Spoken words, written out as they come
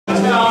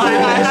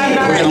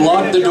We're gonna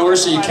lock the door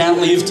so you can't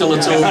leave till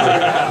it's over.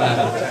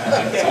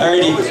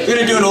 Alrighty, we're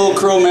gonna do an old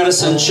crow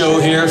medicine show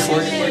here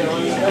for you.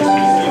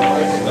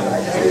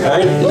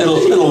 Alright,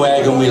 little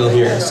wagon wheel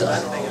here. So.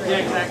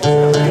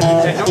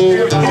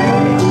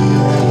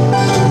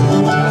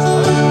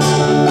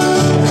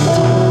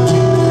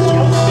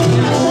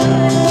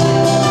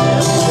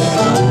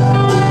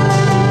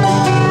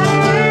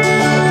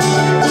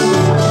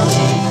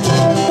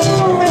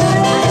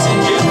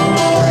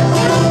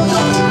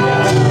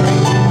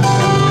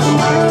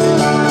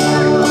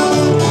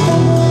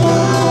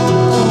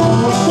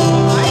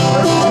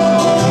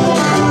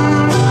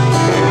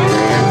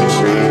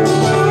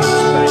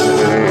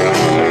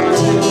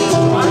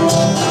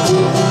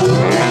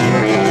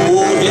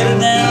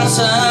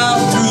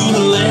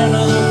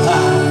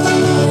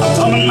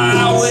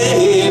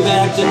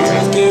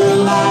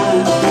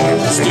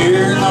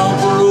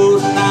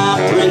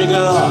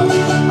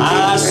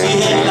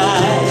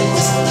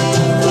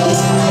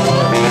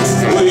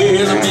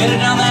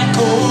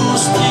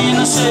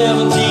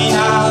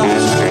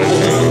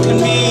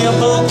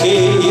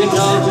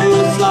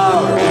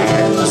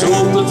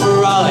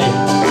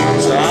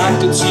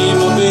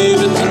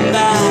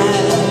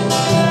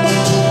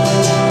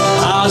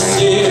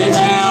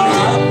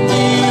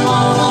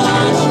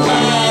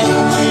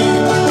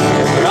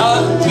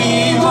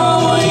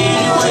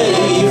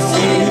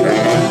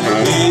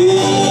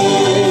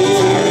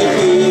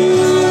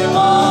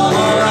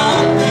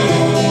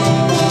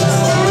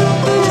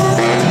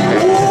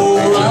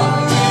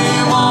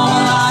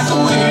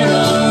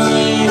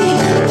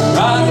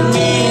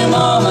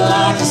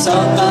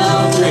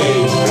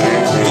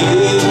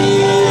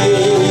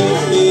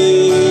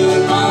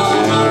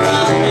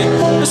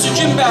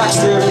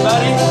 Baxter,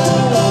 everybody.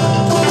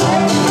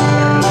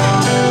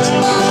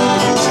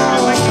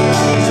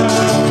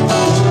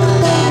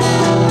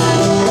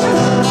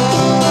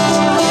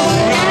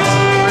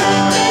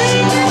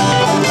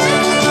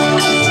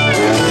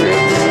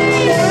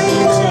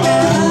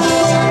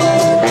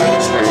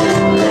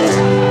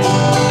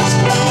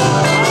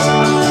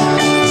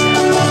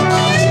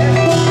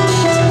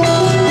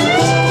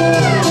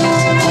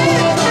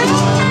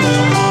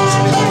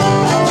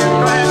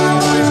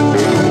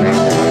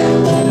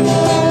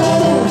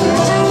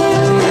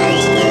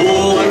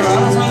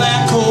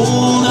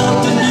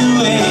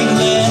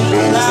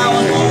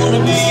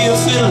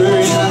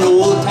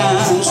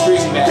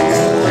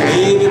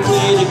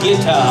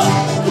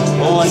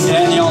 Oh, and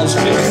Danielle's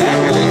picking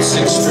that old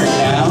 6-string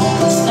now.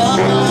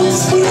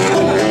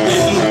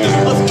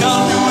 I've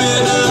come to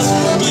with us,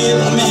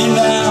 giving me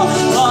now.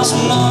 Lost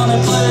money,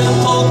 played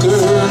poker,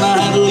 and I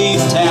had to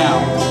leave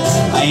town.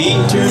 I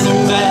ain't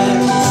turning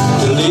back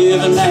to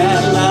living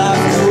that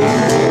life.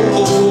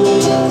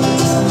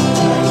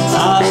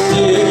 I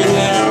said,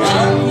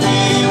 rock me,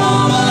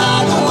 mama,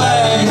 like a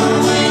wagon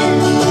wheel.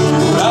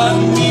 Rock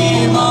me,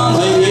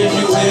 mama,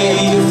 any way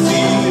you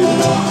feel.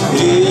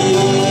 Yeah.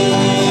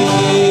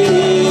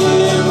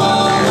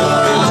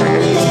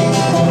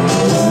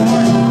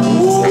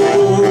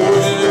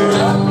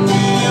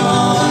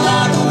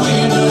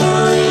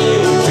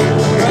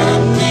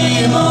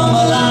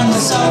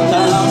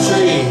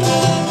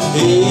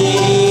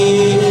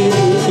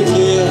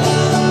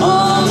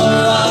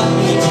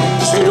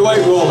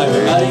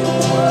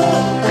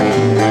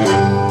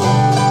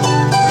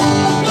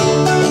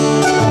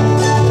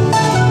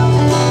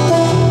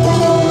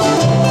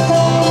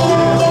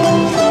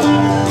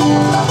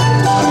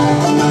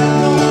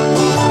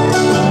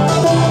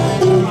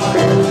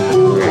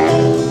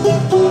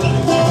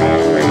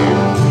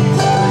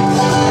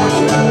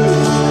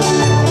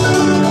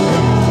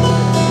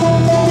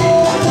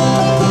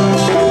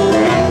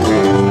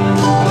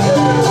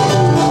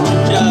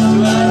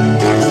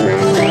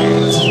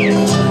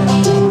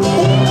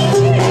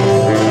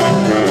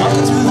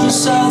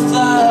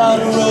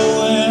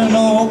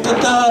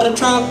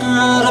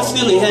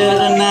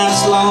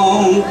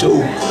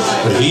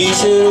 But he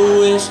said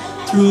west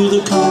through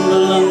the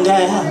Cumberland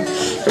Gap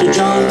to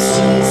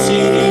Johnson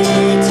City,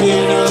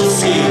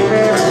 Tennessee.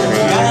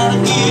 Gotta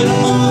get a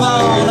move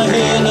on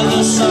ahead of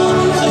the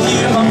sun. I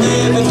hear my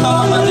baby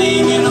call my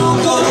name, you know,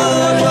 go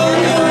on, run.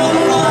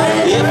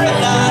 If I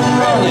died in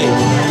Raleigh,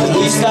 at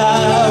least I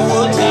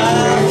would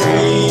die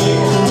free.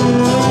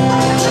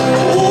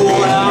 Oh,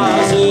 and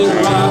I said,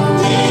 rock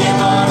me,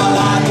 mama,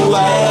 like a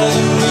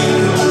wagon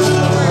wheel.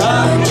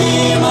 Rock me,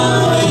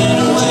 mama,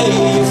 any way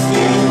you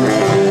feel.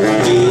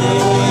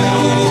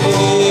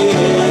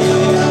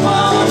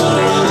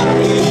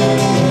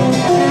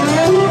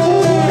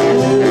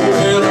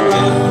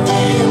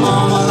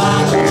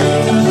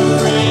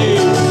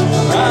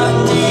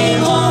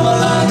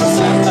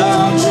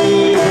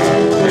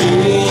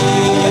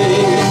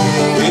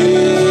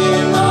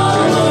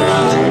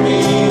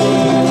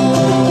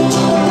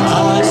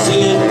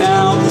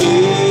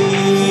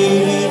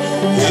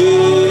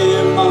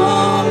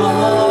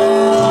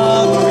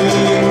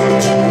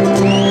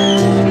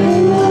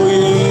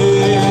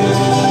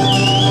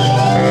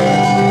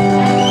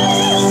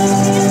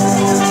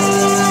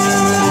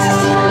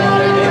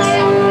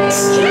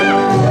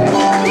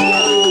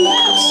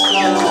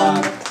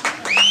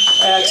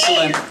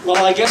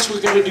 I guess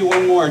we're going to do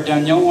one more.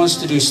 Danielle wants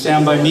to do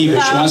Stand By Me, but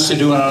she wants to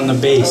do it on the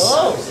bass.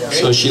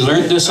 So she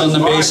learned this on the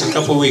bass a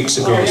couple weeks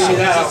ago. So.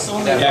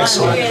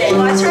 Excellent.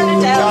 Well, I turn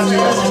it down.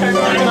 Turn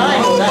it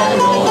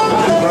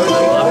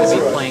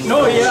down.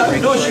 No,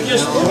 yeah, no, she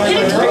just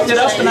picked it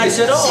up and I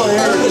said, oh,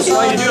 this is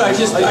what you do. I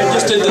just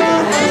did the...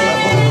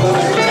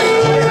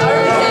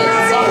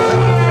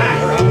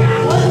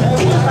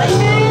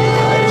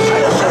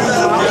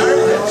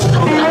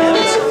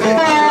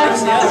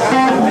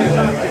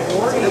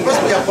 It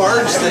must be a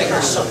barge thing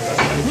or something.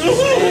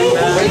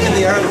 Breaking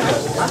the arm.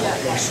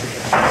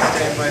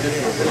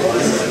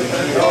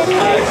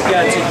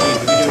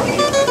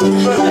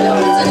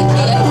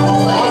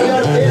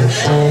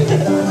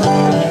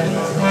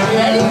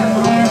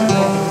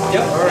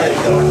 Yep.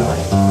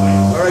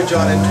 All right,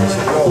 John,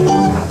 interesting.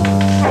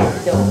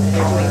 Go.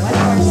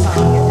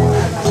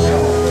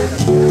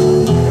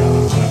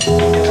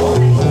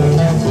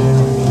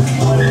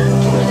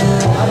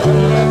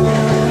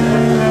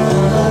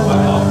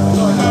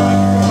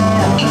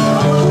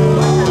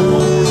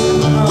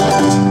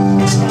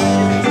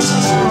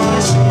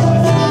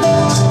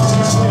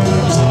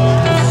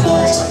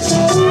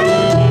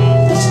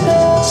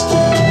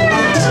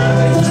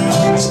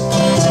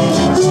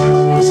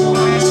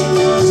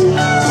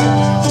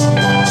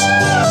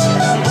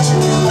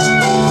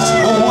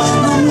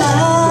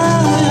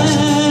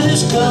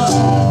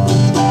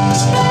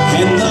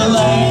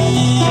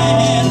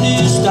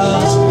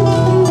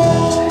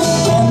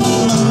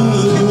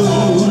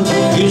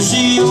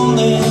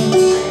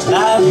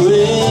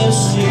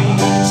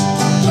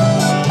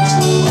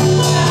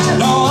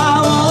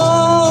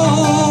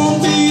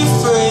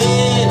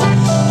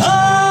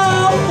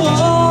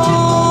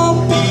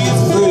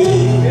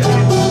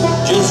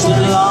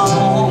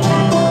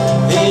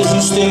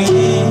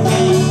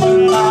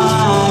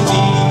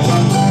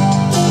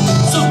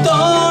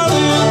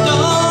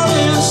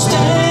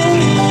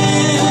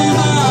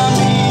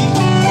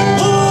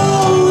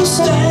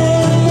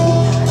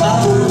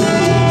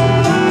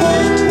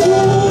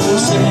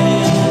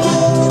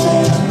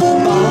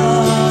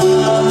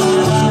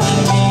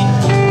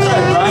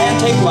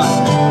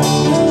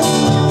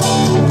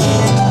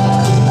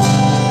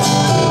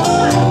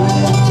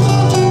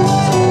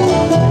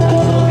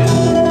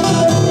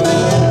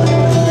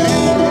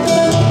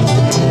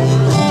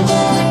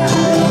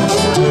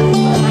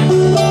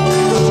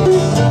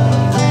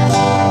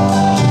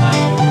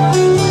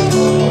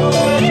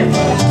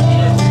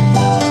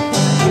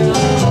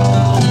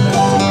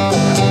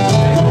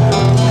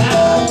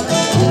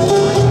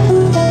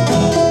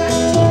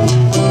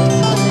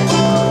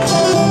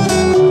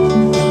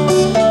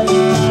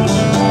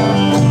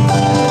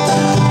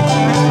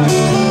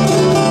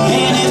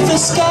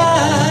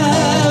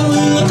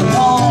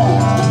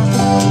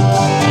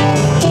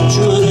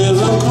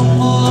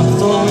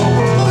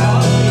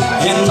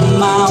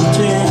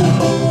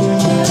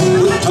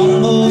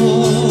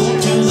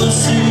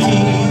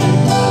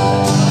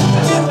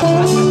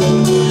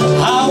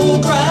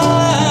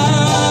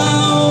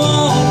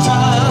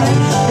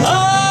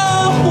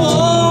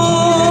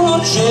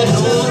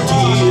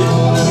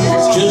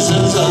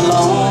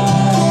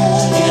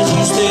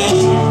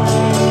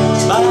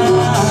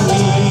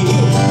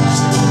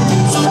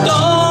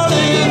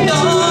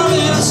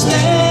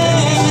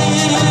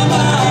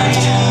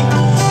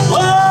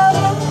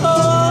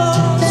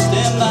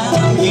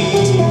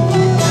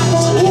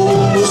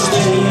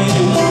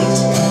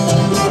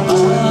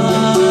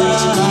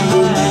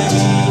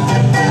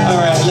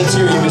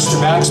 Mr.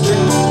 Baxter.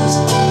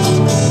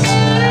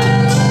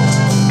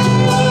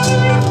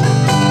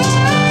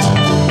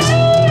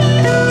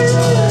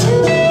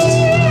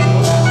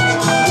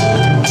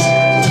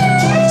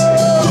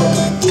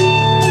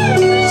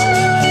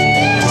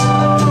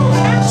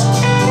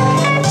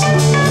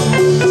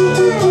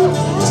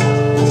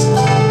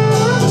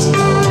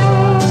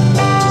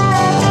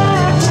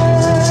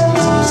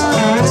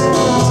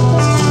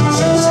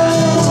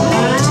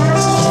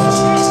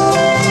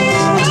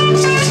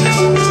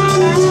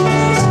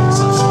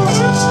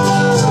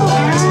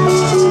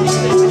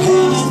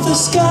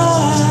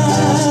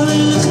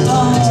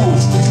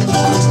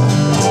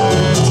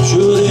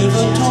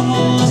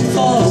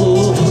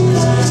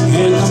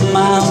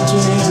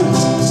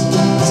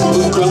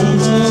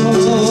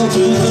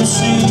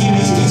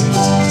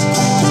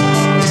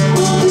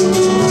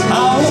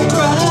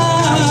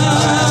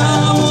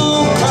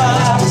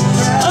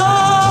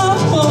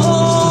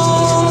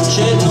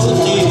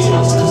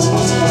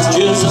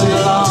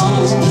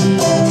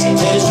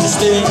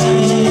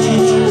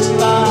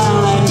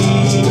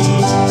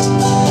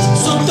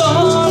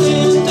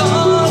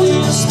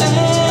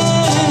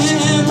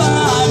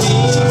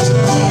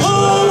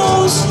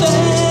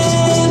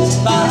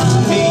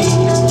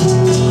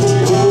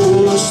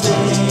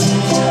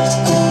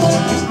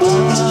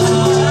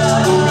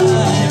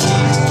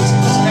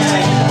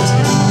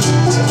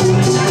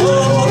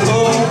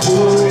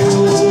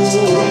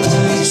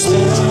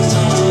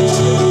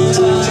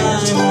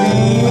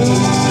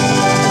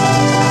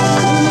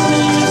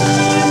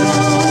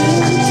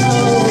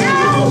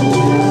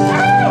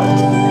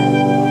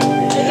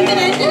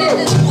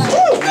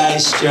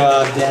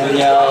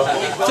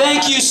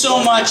 Thank you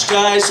so much,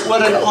 guys.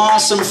 What an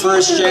awesome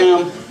first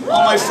jam.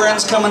 All my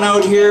friends coming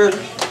out here,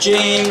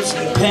 James,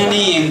 and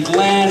Penny, and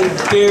Glenn,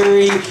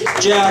 Barry,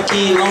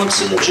 Jackie,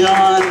 Lonesome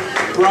Jon,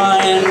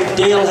 Brian,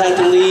 Dale had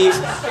to leave,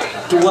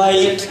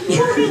 Dwight,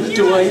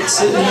 Dwight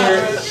sitting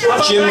here,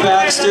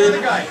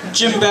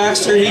 Jim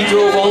Baxter, he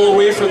drove all the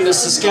way from the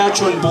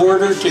Saskatchewan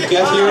border to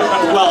get here.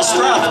 Well,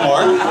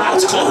 Strathmore,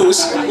 that's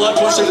close, a lot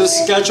closer to the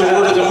Saskatchewan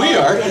border than we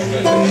are.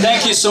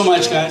 Thank you so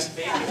much, guys.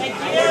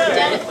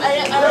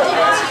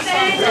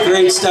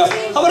 Great stuff.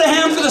 How about a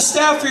hand for the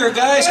staff here,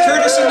 guys?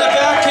 Curtis in the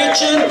back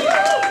kitchen,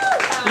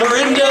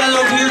 Lorinda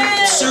out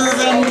here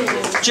serving,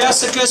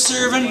 Jessica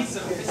serving.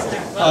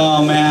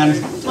 Oh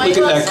man, look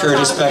at that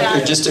Curtis back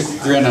there, just a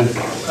grinning.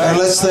 And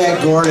let's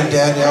thank Gord and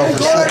Danielle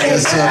for setting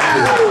us up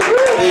here.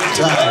 Big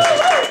time.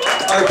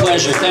 Our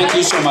pleasure. Thank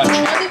you so much. I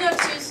think I have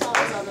 2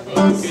 songs on the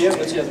bass. Yeah,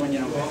 what's the other one you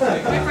know?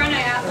 My friend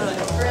I asked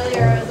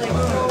earlier, I was like,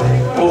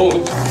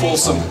 Oh,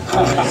 Folsom.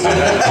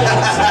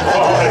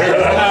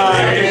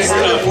 Good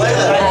stuff.